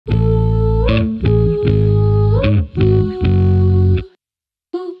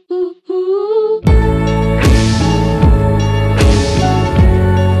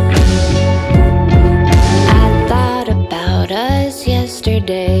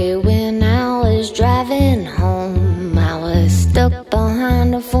day when I was driving home, I was stuck behind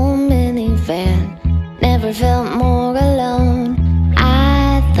a full minivan. Never felt more alone.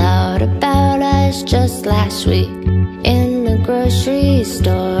 I thought about us just last week in the grocery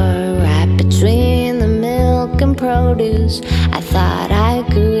store, right between the milk and produce. I thought I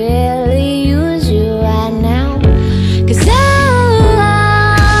could really use you right now. 'Cause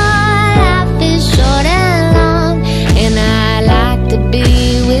life is short and long, and I like to be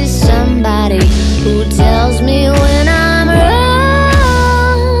with somebody who tells me when I'm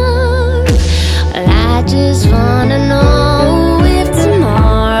wrong. Well, I just wanna know if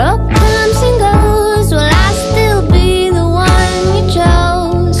tomorrow comes and goes, will I still be the one you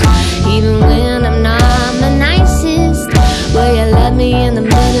chose? Even when I'm not my nicest, will you love me in the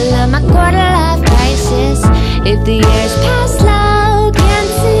middle of my quarter-life crisis? If the years pass slow,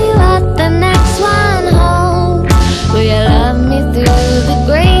 can't see what the next one holds, will you love me through the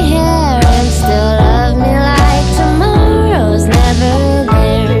gray hair and still love me like tomorrow's never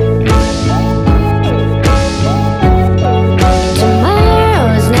there?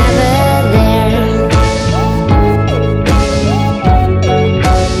 Tomorrow's never there.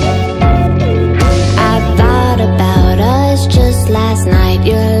 I thought about us just last night.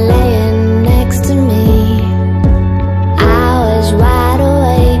 You're laying next to me. I was wide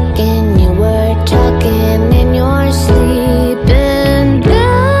awake and you were talking in your sleep. And oh,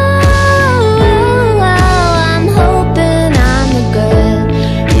 I'm hoping I'm the girl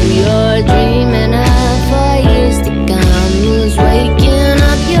who you're dreaming of for years to come, who's waking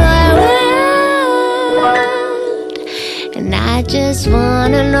up your world. And I just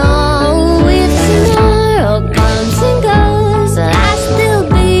wanna know if tomorrow comes and goes, will I still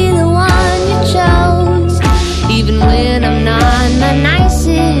be the one you chose? Even when I'm not my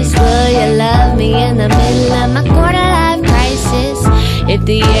nicest, will you love me in the middle of my quarter-life crisis? If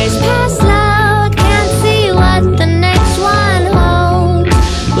the years pass